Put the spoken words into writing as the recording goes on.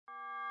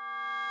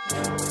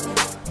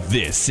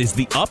This is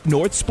the Up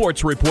North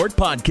Sports Report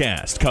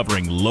podcast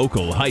covering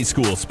local high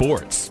school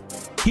sports.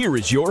 Here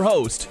is your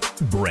host,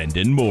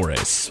 Brendan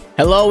Morris.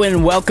 Hello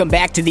and welcome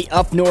back to the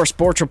Up North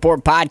Sports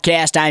Report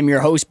podcast. I'm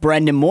your host,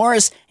 Brendan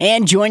Morris,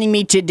 and joining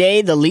me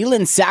today, the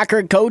Leland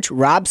Soccer coach,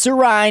 Rob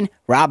Sirrine.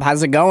 Rob,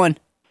 how's it going?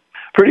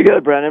 Pretty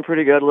good, Brendan.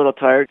 Pretty good. A little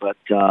tired, but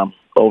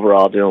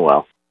overall doing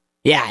well.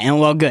 Yeah, and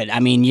well, good. I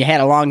mean, you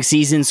had a long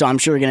season, so I'm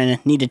sure you're going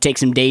to need to take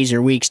some days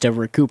or weeks to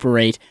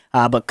recuperate.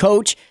 But,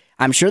 Coach,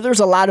 I'm sure there's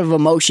a lot of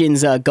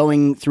emotions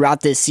going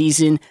throughout this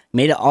season.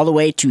 Made it all the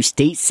way to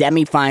state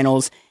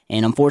semifinals,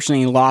 and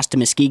unfortunately lost to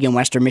Muskegon,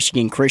 Western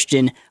Michigan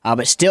Christian.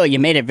 But still, you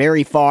made it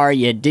very far.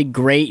 You did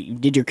great. You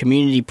did your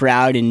community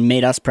proud and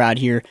made us proud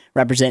here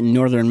representing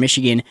Northern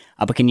Michigan.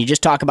 But can you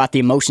just talk about the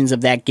emotions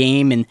of that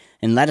game and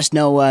let us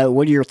know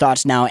what are your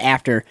thoughts now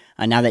after,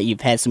 now that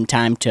you've had some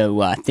time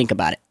to think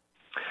about it?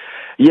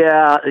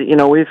 Yeah,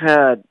 we've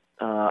had,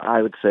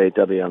 I would say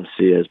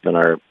WMC has been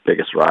our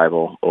biggest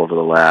rival over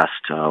the last,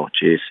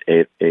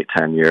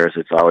 10 years.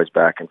 It's always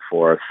back and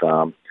forth.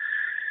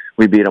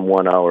 We beat them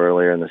 1-0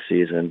 earlier in the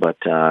season, but,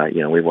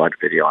 we watched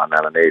video on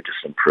them, and they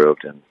just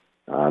improved, and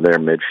their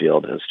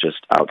midfield is just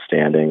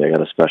outstanding. They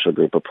got a special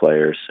group of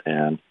players,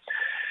 and,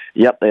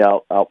 yep, they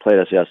outplayed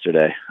us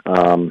yesterday.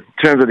 In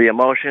terms of the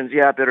emotions,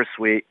 yeah,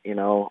 bittersweet,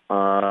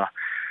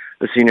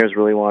 the seniors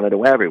really wanted to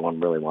win.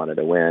 Everyone really wanted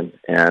to win,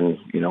 and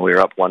we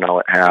were up 1-0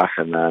 at half,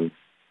 and then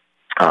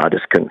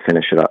just couldn't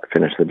finish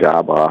the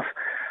job off.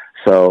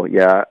 So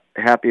yeah,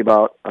 happy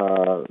about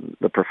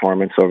the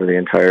performance over the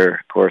entire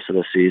course of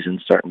the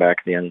season, starting back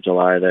at the end of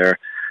July there.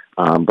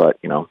 But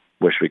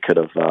wish we could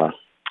have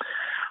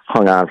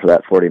hung on for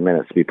that 40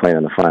 minutes to be playing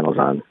in the finals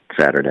on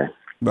Saturday.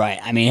 Right.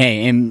 I mean,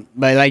 hey,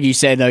 but like you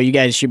said, though, you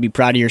guys should be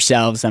proud of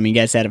yourselves. I mean, you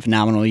guys had a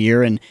phenomenal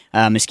year, and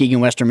Muskegon,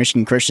 Western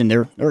Michigan Christian,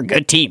 they're a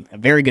good team, a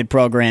very good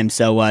program.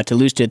 So to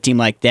lose to a team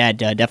like that,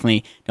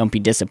 definitely don't be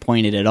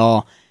disappointed at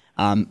all.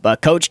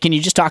 But, Coach, can you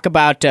just talk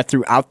about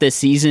throughout this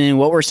season,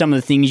 what were some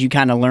of the things you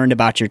kind of learned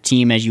about your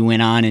team as you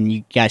went on and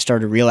you guys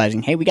started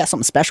realizing, hey, we got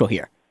something special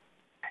here?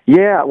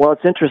 Yeah, well,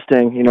 it's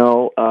interesting. We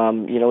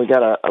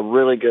got a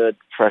really good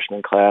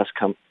freshman class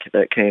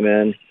that came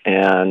in,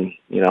 and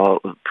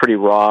pretty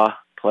raw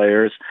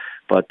players,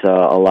 but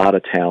a lot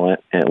of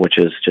talent, which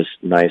is just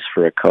nice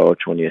for a coach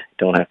when you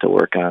don't have to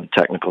work on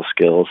technical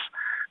skills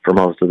for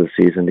most of the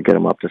season to get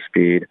them up to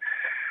speed.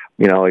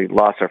 We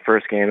lost our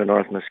first game to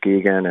North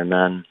Muskegon, and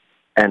then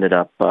ended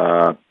up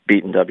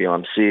beating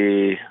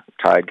WMC,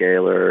 tied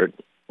Gaylord,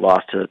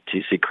 lost to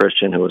TC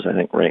Christian, who was, I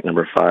think, ranked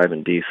number 5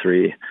 in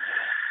D3.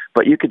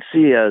 But you could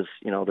see as,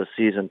 the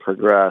season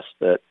progressed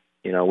that,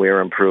 we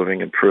were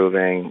improving,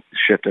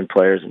 shifting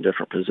players in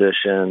different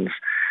positions.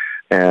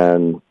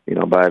 And,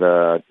 by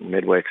the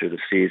midway through the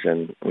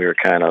season, we were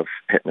kind of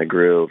hitting a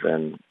groove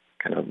and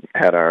kind of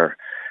had our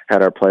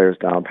players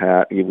down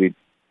pat. We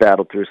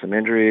battled through some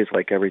injuries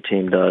like every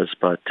team does,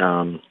 but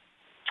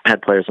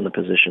had players in the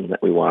position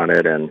that we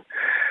wanted. And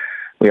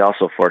we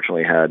also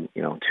fortunately had,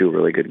 2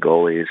 really good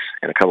goalies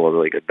and a couple of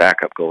really good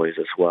backup goalies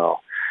as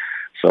well.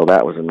 So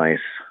that was a nice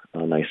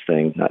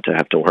thing not to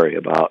have to worry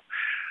about.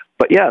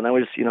 But yeah, and then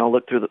we just,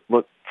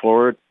 look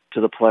forward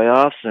to the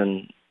playoffs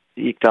and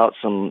eked out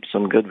some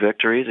good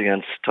victories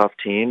against tough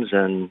teams,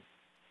 and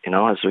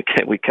as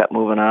we kept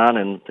moving on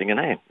and thinking,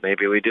 hey,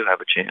 maybe we do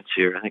have a chance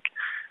here. I think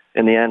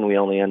in the end we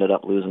only ended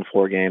up losing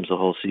 4 games the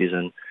whole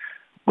season,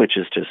 which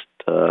is just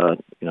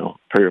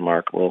pretty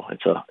remarkable.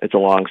 It's a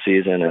long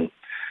season, and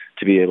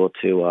to be able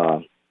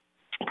to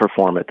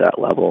perform at that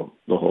level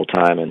the whole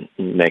time and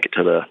make it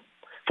to the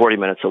 40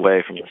 minutes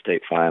away from the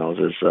state finals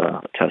is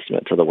a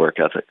testament to the work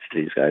ethic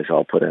these guys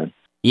all put in.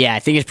 Yeah, I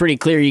think it's pretty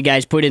clear you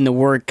guys put in the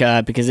work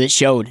because it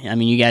showed. I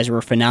mean, you guys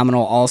were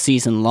phenomenal all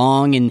season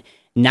long, and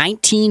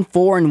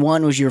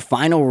 19-4-1 was your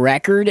final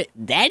record.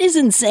 That is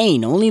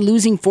insane. Only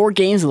losing 4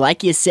 games,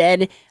 like you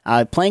said,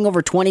 playing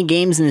over 20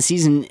 games in the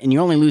season, and you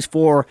only lose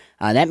 4.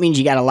 That means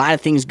you got a lot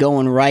of things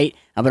going right.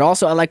 But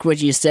also, I like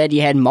what you said.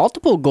 You had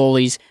multiple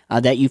goalies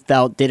that you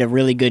felt did a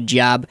really good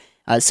job.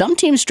 Some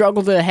teams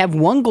struggle to have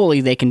one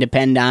goalie they can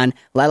depend on,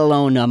 let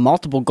alone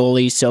multiple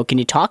goalies. So can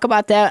you talk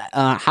about that?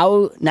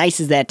 How nice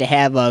is that to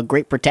have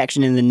great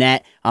protection in the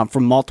net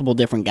from multiple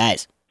different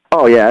guys?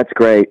 Oh yeah, it's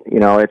great.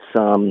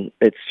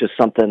 It's just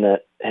something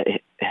that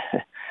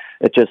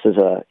it just is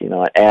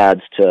it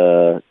adds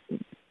to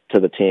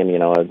the team.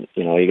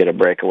 You get a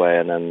breakaway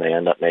and then they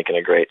end up making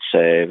a great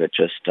save. It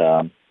just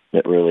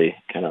it really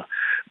kind of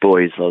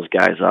buoys those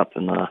guys up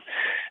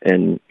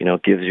and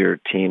gives your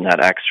team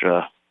that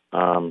extra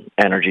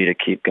energy to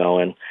keep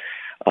going.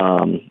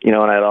 And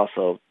I'd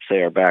also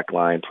say our back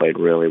line played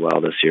really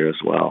well this year as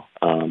well.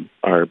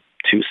 Our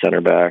 2 center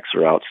backs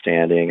were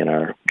outstanding, and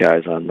our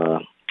guys on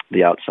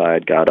the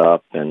outside got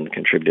up and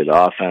contributed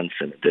to offense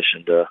in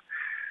addition to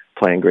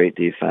playing great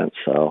defense.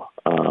 So,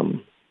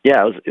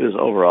 it was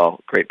overall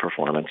great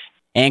performance.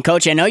 And,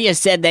 Coach, I know you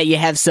said that you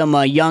have some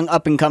young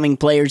up-and-coming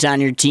players on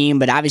your team,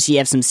 but obviously you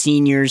have some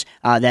seniors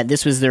that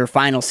this was their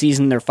final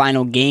season, their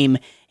final game,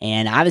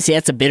 and obviously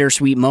that's a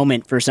bittersweet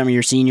moment for some of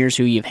your seniors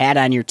who you've had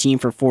on your team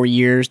for 4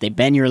 years. They've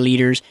been your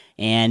leaders.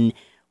 And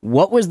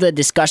what was the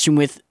discussion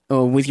with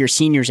your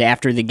seniors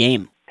after the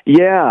game?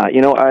 Yeah,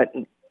 in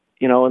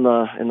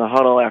the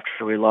huddle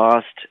after we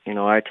lost,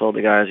 I told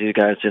the guys, you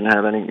guys you don't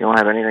have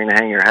anything to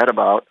hang your head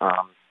about.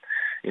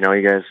 You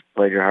guys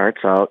played your hearts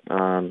out,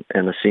 and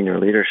the senior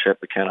leadership,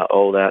 we kind of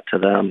owe that to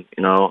them,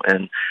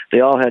 and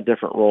they all had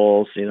different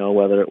roles,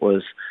 whether it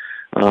was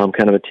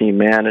kind of a team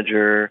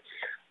manager.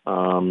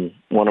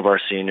 One of our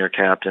senior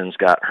captains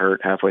got hurt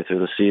halfway through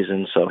the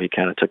season, so he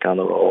kind of took on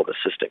the role of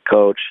assistant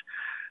coach,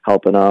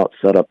 helping out,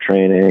 set up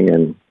training,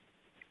 and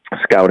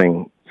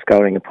scouting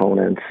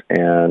opponents.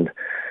 And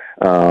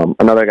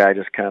another guy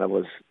just kind of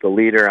was the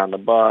leader on the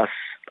bus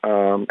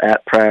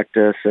at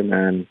practice, and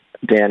then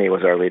Danny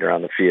was our leader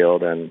on the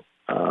field and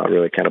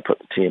really kind of put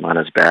the team on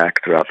his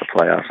back throughout the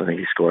playoffs. I think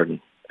he scored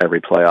in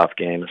every playoff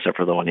game except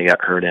for the one he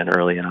got hurt in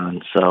early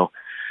on. So,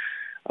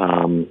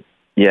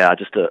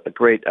 just a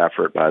great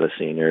effort by the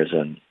seniors,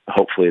 and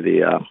hopefully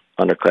the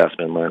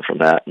underclassmen learn from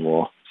that, and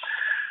we'll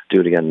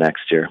do it again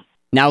next year.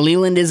 Now,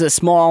 Leland is a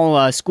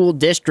small school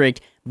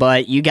district,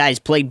 but you guys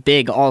played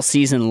big all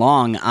season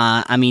long.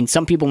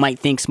 Some people might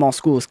think small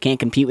schools can't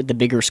compete with the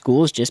bigger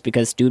schools just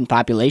because student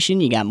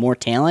population, you got more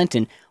talent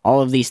and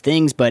all of these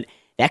things, but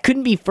that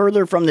couldn't be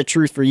further from the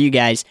truth for you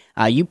guys.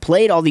 You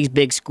played all these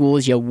big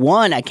schools, you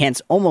won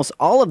against almost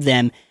all of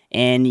them,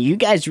 and you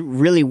guys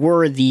really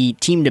were the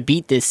team to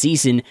beat this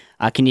season.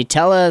 Can you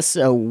tell us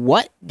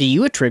what do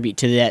you attribute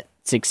to that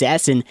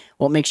success, and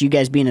what makes you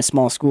guys being a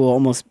small school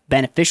almost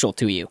beneficial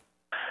to you?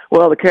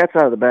 Well, the cat's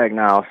out of the bag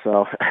now,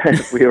 so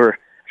we were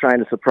trying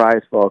to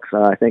surprise folks.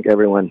 I think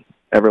everyone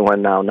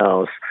now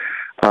knows.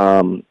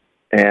 I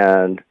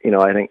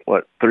think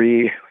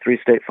three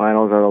state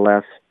finals out of the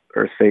last,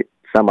 or state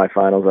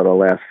semifinals out of the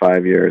last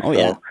 5 years. Oh,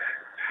 yeah.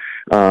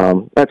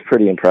 So, that's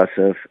pretty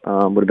impressive.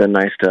 Would have been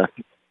nice to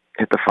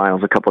hit the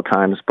finals a couple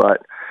times,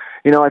 but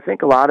I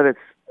think a lot of it's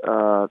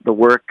the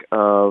work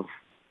of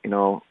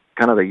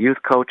kind of the youth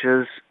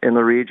coaches in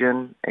the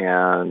region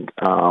and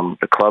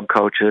the club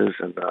coaches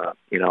and the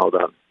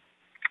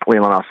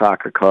Leland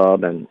Soccer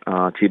Club and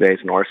T-Base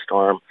North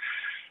Storm.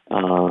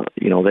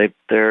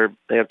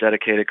 They have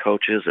dedicated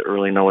coaches that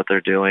really know what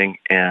they're doing,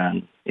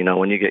 and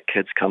when you get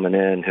kids coming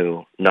in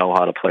who know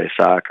how to play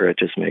soccer, it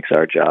just makes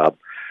our job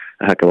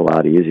a heck of a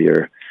lot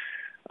easier.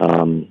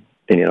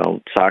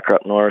 Soccer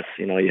up north,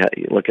 you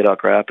look at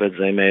Elk Rapids,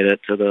 they made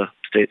it to the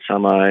state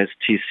semis.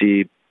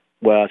 TC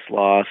West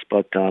lost,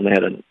 but they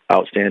had an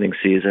outstanding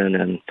season,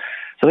 and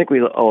so I think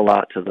we owe a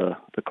lot to the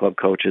club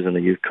coaches and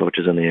the youth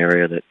coaches in the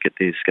area that get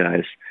these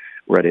guys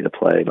ready to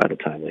play by the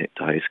time they get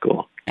to high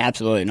school.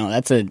 Absolutely. No,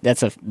 that's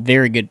a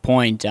very good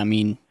point. I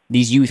mean,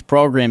 these youth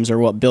programs are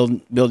what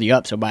build you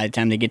up, so by the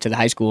time they get to the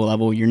high school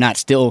level, you're not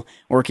still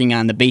working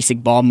on the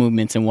basic ball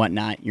movements and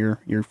whatnot. You're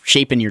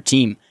shaping your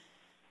team.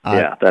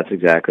 Yeah, that's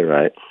exactly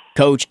right.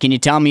 Coach, can you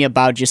tell me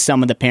about just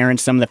some of the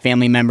parents, some of the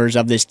family members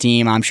of this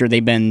team? I'm sure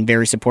they've been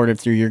very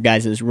supportive through your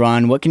guys'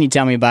 run. What can you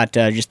tell me about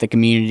just the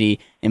community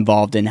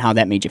involved and how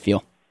that made you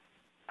feel?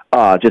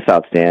 Just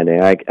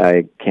outstanding.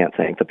 I can't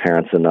thank the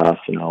parents enough.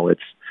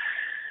 It's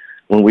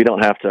when we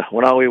don't have to,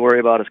 when all we worry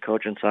about is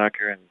coaching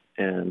soccer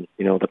and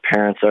the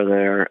parents are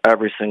there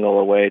every single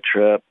away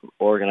trip,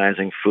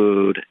 organizing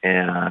food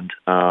and,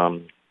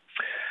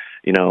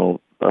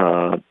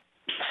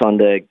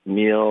 Sunday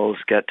meals,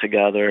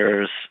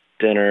 get-togethers,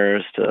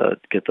 dinners to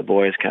get the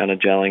boys kind of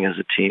gelling as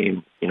a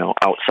team,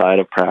 outside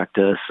of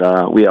practice.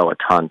 We owe a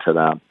ton to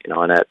them,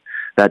 and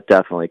that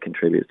definitely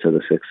contributes to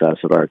the success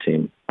of our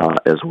team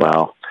as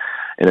well.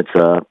 And it's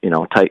a,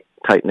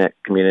 tight-knit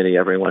community.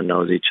 Everyone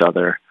knows each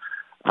other.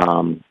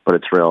 But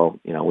it's real,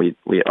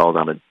 we owe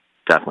them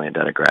definitely a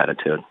debt of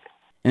gratitude.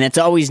 And it's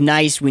always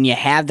nice when you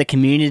have the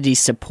community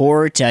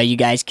support. You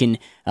guys can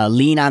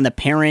lean on the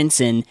parents,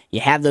 and you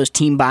have those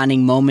team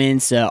bonding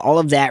moments. All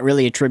of that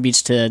really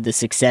attributes to the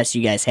success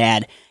you guys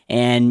had.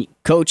 And,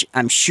 Coach,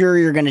 I'm sure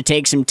you're going to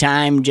take some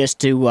time just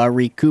to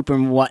recoup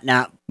and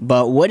whatnot.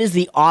 But what does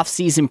the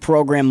off-season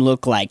program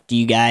look like? Do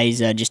you guys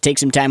just take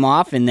some time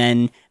off and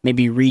then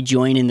maybe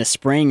rejoin in the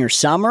spring or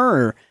summer?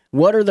 Or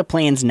what are the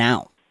plans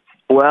now?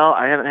 Well,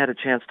 I haven't had a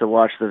chance to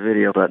watch the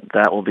video, but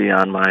that will be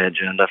on my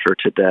agenda for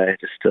today,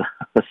 just to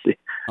see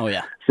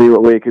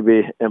what we could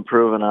be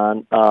improving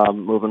on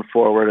moving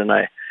forward. And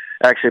I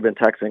actually been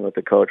texting with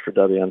the coach for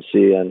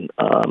WMC, and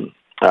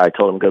I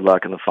told him good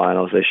luck in the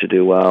finals. They should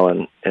do well,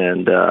 and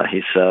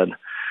he said,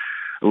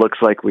 it looks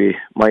like we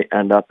might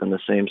end up in the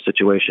same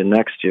situation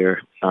next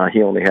year.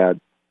 He only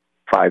had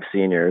 5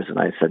 seniors, and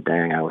I said,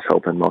 dang, I was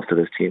hoping most of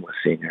his team was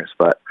seniors,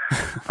 but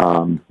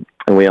and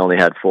we only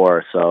had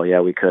 4, so yeah,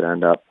 we could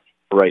end up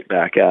right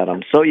back at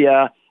them. So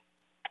yeah,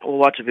 we'll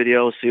watch a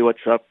video, see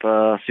what's up,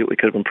 see what we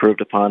could have improved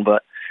upon.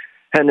 But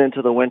heading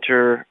into the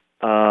winter,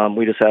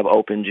 we just have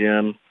open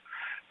gym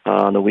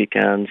on the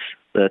weekends,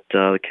 that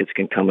the kids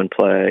can come and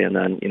play. And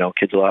then,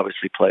 kids will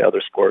obviously play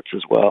other sports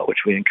as well, which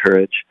we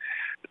encourage.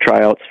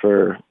 Tryouts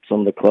for some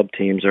of the club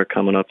teams are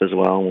coming up as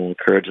well, and we'll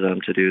encourage them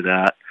to do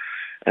that.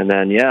 And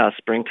then,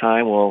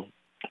 springtime, we'll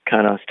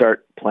kind of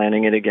start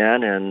planning it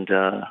again and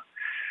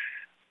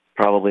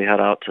probably head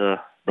out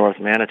to North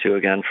Manitou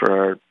again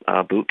for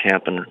our boot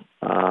camp in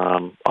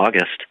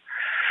August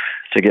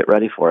to get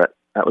ready for it.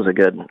 That was a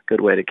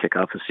good way to kick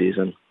off the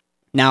season.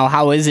 Now,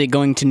 how is it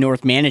going to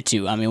North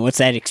Manitou? I mean, what's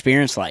that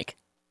experience like?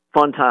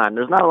 Fun time.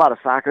 There's not a lot of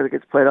soccer that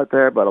gets played out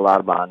there, but a lot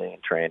of bonding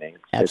and training.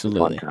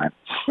 Absolutely. It's a fun time.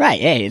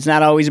 Right. Hey, it's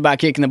not always about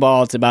kicking the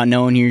ball. It's about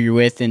knowing who you're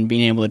with and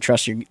being able to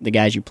trust the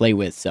guys you play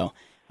with. So,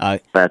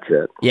 that's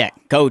it. Yeah.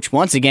 Coach,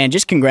 once again,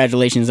 just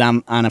congratulations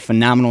on a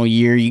phenomenal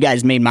year. You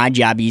guys made my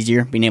job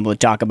easier, being able to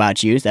talk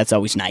about you. That's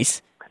always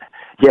nice.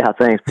 Yeah,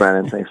 thanks,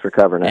 Brennan. Thanks for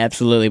covering it.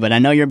 Absolutely. But I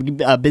know you're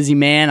a busy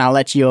man. I'll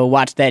let you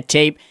watch that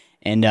tape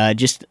and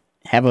just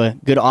have a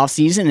good off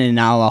season, and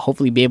I'll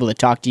hopefully be able to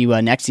talk to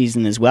you next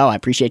season as well. I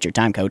appreciate your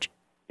time, Coach.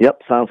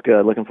 Yep, sounds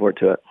good. Looking forward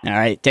to it. All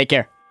right, take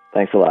care.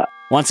 Thanks a lot.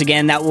 Once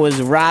again, that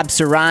was Rob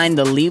Sirrine,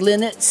 the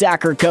Leland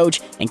Soccer coach,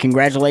 and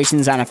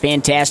congratulations on a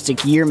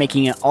fantastic year,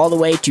 making it all the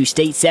way to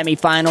state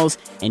semifinals,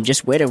 and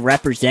just way to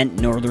represent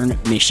Northern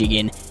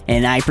Michigan.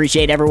 And I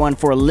appreciate everyone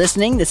for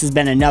listening. This has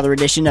been another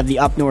edition of the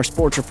Up North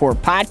Sports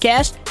Report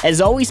podcast.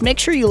 As always, make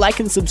sure you like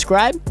and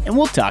subscribe, and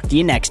we'll talk to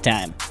you next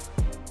time.